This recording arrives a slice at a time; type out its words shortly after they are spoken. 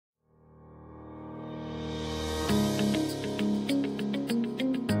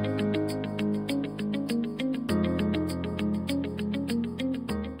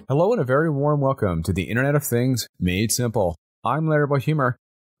Hello and a very warm welcome to the Internet of Things Made Simple. I'm Larry Humor.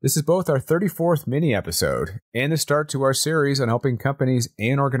 This is both our 34th mini episode and the start to our series on helping companies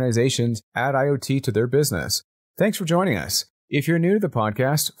and organizations add IoT to their business. Thanks for joining us. If you're new to the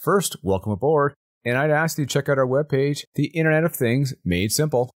podcast, first, welcome aboard, and I'd ask that you check out our webpage,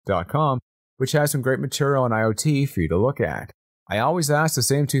 theinternetofThingsMadeSimple.com, which has some great material on IoT for you to look at. I always ask the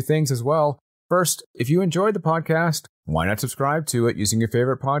same two things as well. First, if you enjoyed the podcast, why not subscribe to it using your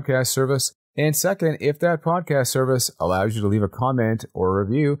favorite podcast service? And second, if that podcast service allows you to leave a comment or a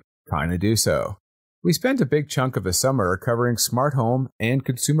review, kindly do so. We spent a big chunk of the summer covering smart home and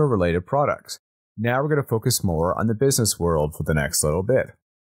consumer-related products. Now we're going to focus more on the business world for the next little bit.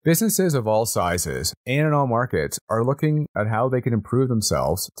 Businesses of all sizes and in all markets are looking at how they can improve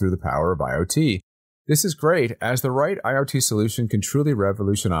themselves through the power of IoT. This is great, as the right IoT solution can truly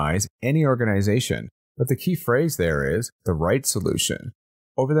revolutionize any organization. But the key phrase there is the right solution.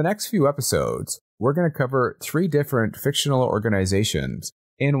 Over the next few episodes, we're going to cover 3 different fictional organizations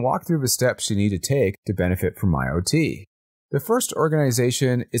and walk through the steps you need to take to benefit from IoT. The first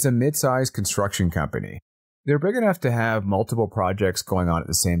organization is a mid-sized construction company. They're big enough to have multiple projects going on at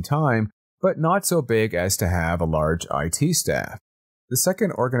the same time, but not so big as to have a large IT staff. The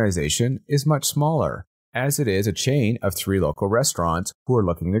second organization is much smaller, as it is a chain of 3 local restaurants who are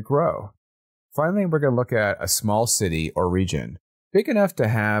looking to grow. Finally, we're going to look at a small city or region, big enough to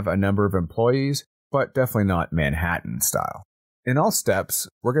have a number of employees, but definitely not Manhattan style. In all steps,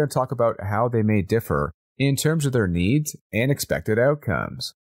 we're going to talk about how they may differ in terms of their needs and expected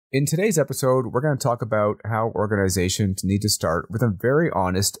outcomes. In today's episode, we're going to talk about how organizations need to start with a very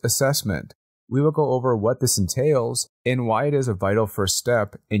honest assessment. We will go over what this entails and why it is a vital first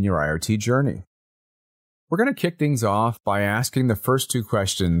step in your IoT journey. We're going to kick things off by asking the first 2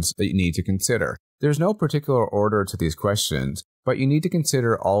 questions that you need to consider. There's no particular order to these questions, but you need to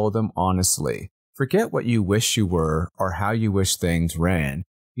consider all of them honestly. Forget what you wish you were or how you wish things ran.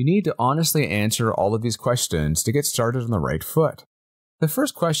 You need to honestly answer all of these questions to get started on the right foot. The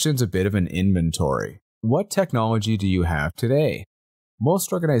first question is a bit of an inventory. What technology do you have today?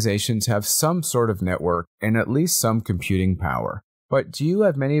 Most organizations have some sort of network and at least some computing power. But do you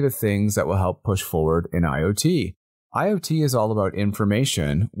have many of the things that will help push forward in IoT? IoT is all about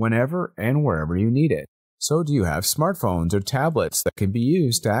information whenever and wherever you need it. So do you have smartphones or tablets that can be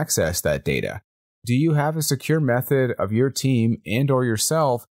used to access that data? Do you have a secure method of your team and or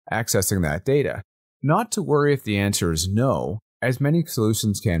yourself accessing that data? Not to worry if the answer is no, as many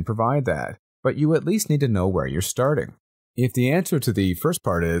solutions can provide that, but you at least need to know where you're starting. If the answer to the first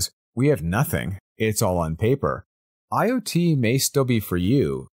part is, we have nothing, it's all on paper, IoT may still be for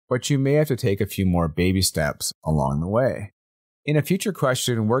you, but you may have to take a few more baby steps along the way. In a future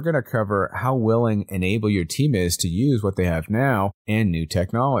question, we're going to cover how willing and able your team is to use what they have now and new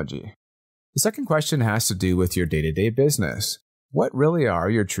technology. The second question has to do with your day-to-day business. What really are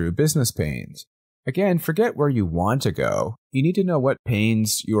your true business pains? Again, forget where you want to go. You need to know what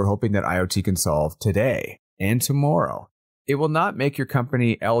pains you are hoping that IoT can solve today and tomorrow. It will not make your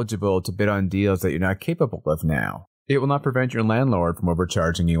company eligible to bid on deals that you're not capable of now. It will not prevent your landlord from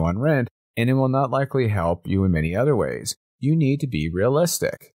overcharging you on rent, and it will not likely help you in many other ways. You need to be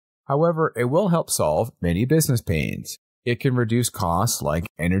realistic. However, it will help solve many business pains. It can reduce costs like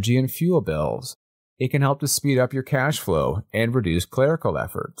energy and fuel bills. It can help to speed up your cash flow and reduce clerical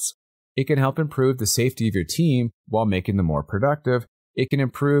efforts. It can help improve the safety of your team while making them more productive. It can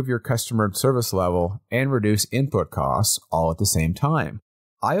improve your customer service level and reduce input costs all at the same time.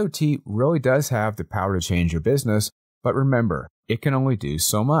 IoT really does have the power to change your business, but remember, it can only do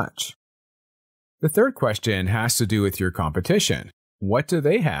so much. The third question has to do with your competition. What do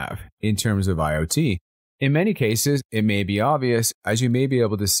they have in terms of IoT? In many cases, it may be obvious, as you may be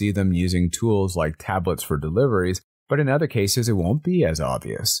able to see them using tools like tablets for deliveries, but in other cases, it won't be as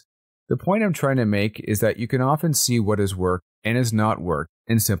obvious. The point I'm trying to make is that you can often see what has worked and has not worked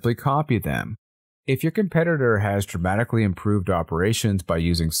and simply copy them. If your competitor has dramatically improved operations by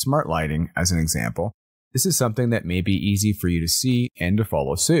using smart lighting as an example, this is something that may be easy for you to see and to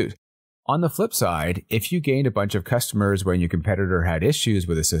follow suit. On the flip side, if you gained a bunch of customers when your competitor had issues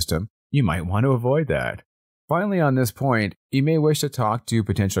with a system, you might want to avoid that. Finally, on this point, you may wish to talk to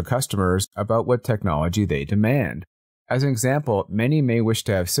potential customers about what technology they demand. As an example, many may wish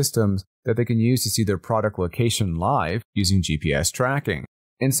to have systems that they can use to see their product location live using GPS tracking.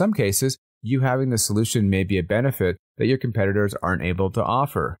 In some cases, you having the solution may be a benefit that your competitors aren't able to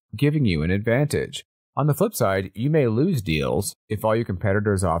offer, giving you an advantage. On the flip side, you may lose deals if all your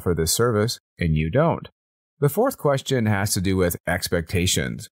competitors offer this service and you don't. The fourth question has to do with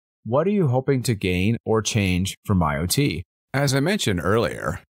expectations. What are you hoping to gain or change from IoT? As I mentioned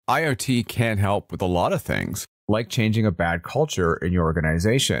earlier, IoT can help with a lot of things, like changing a bad culture in your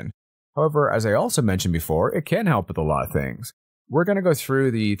organization. However, as I also mentioned before, it can help with a lot of things. We're going to go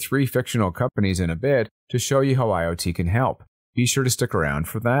through the 3 fictional companies in a bit to show you how IoT can help. Be sure to stick around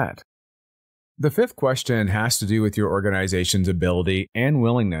for that. The 5th question has to do with your organization's ability and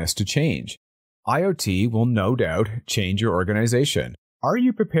willingness to change. IoT will no doubt change your organization. Are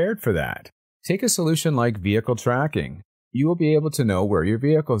you prepared for that? Take a solution like vehicle tracking. You will be able to know where your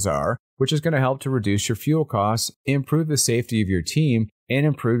vehicles are, which is going to help to reduce your fuel costs, improve the safety of your team, and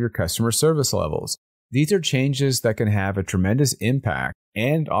improve your customer service levels. These are changes that can have a tremendous impact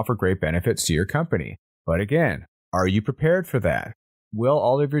and offer great benefits to your company. But again, are you prepared for that? Will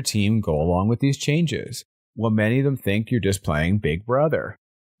all of your team go along with these changes? Will many of them think you're just playing Big Brother?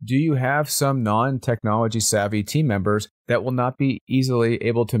 Do you have some non-technology savvy team members that will not be easily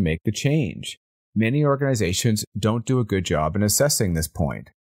able to make the change? Many organizations don't do a good job in assessing this point.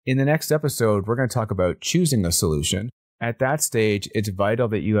 In the next episode, we're going to talk about choosing a solution. At that stage, it's vital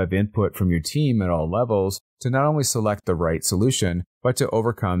that you have input from your team at all levels to not only select the right solution, but to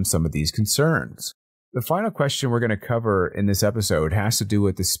overcome some of these concerns. The final question we're going to cover in this episode has to do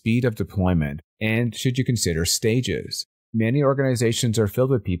with the speed of deployment and should you consider stages. Many organizations are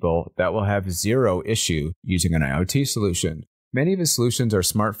filled with people that will have zero issue using an IoT solution. Many of the solutions are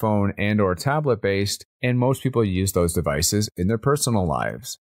smartphone and or tablet based, and most people use those devices in their personal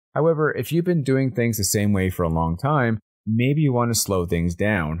lives. However, if you've been doing things the same way for a long time, maybe you want to slow things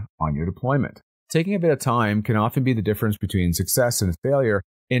down on your deployment. Taking a bit of time can often be the difference between success and failure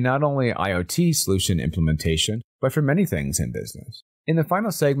in not only IoT solution implementation, but for many things in business. In the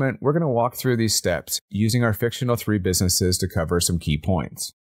final segment, we're going to walk through these steps using our fictional 3 businesses to cover some key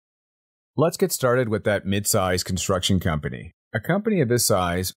points. Let's get started with that mid-sized construction company. A company of this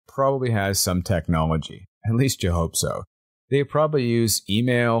size probably has some technology. At least you hope so. They probably use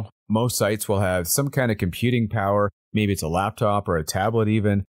email. Most sites will have some kind of computing power. Maybe it's a laptop or a tablet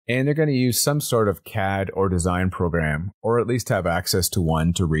even. And they're going to use some sort of CAD or design program, or at least have access to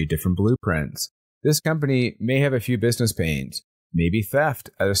one to read different blueprints. This company may have a few business pains. Maybe theft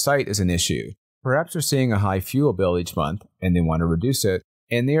at a site is an issue. Perhaps they're seeing a high fuel bill each month and they want to reduce it,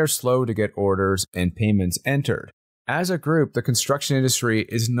 and they are slow to get orders and payments entered. As a group, the construction industry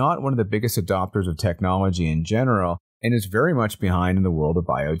is not one of the biggest adopters of technology in general and is very much behind in the world of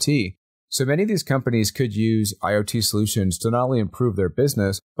IoT. So many of these companies could use IoT solutions to not only improve their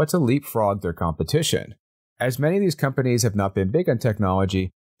business, but to leapfrog their competition. As many of these companies have not been big on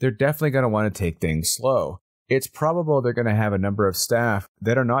technology, they're definitely going to want to take things slow. It's probable they're going to have a number of staff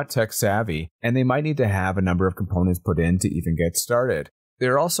that are not tech savvy, and they might need to have a number of components put in to even get started.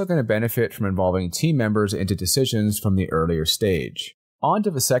 They're also going to benefit from involving team members into decisions from the earlier stage. On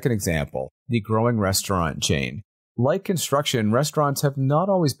to the second example, the growing restaurant chain. Like construction, restaurants have not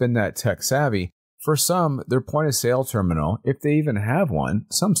always been that tech savvy. For some, their point-of-sale terminal, if they even have one,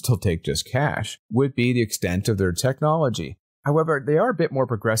 some still take just cash, would be the extent of their technology. However, they are a bit more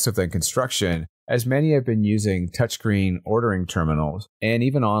progressive than construction, as many have been using touchscreen ordering terminals and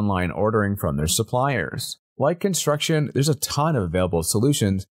even online ordering from their suppliers. Like construction, there's a ton of available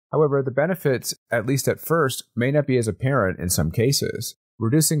solutions. However, the benefits, at least at first, may not be as apparent in some cases.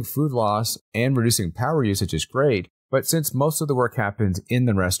 Reducing food loss and reducing power usage is great, but since most of the work happens in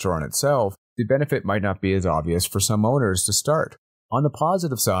the restaurant itself, the benefit might not be as obvious for some owners to start. On the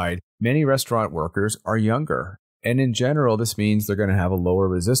positive side, many restaurant workers are younger, and in general, this means they're going to have a lower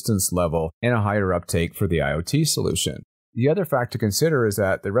resistance level and a higher uptake for the IoT solution. The other fact to consider is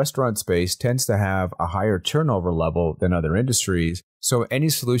that the restaurant space tends to have a higher turnover level than other industries, so any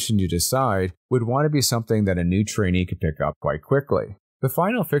solution you decide would want to be something that a new trainee could pick up quite quickly. The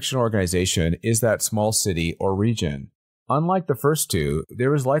final fictional organization is that small city or region. Unlike the first two,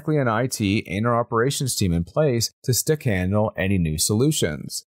 there is likely an IT and or operations team in place to stick handle any new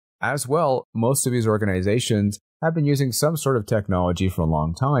solutions. As well, most of these organizations have been using some sort of technology for a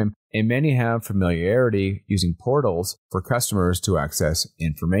long time, and many have familiarity using portals for customers to access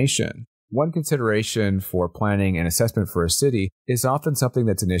information. One consideration for planning and assessment for a city is often something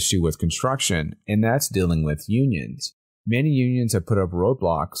that's an issue with construction, and that's dealing with unions. Many unions have put up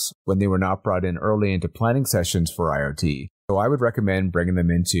roadblocks when they were not brought in early into planning sessions for IoT, so I would recommend bringing them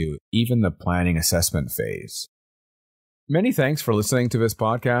into even the planning assessment phase. Many thanks for listening to this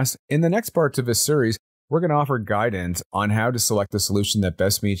podcast. In the next parts of this series, we're going to offer guidance on how to select the solution that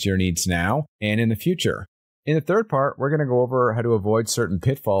best meets your needs now and in the future. In the third part, we're going to go over how to avoid certain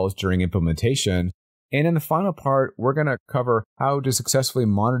pitfalls during implementation. And in the final part, we're going to cover how to successfully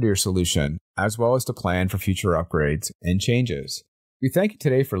monitor your solution, as well as to plan for future upgrades and changes. We thank you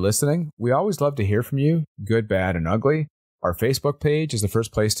today for listening. We always love to hear from you, good, bad, and ugly. Our Facebook page is the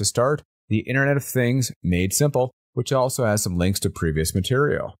first place to start, the Internet of Things Made Simple, which also has some links to previous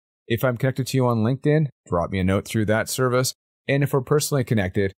material. If I'm connected to you on LinkedIn, drop me a note through that service. And if we're personally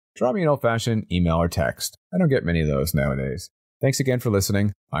connected, drop me an old-fashioned email or text. I don't get many of those nowadays. Thanks again for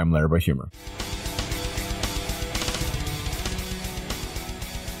listening. I'm Larry Humor.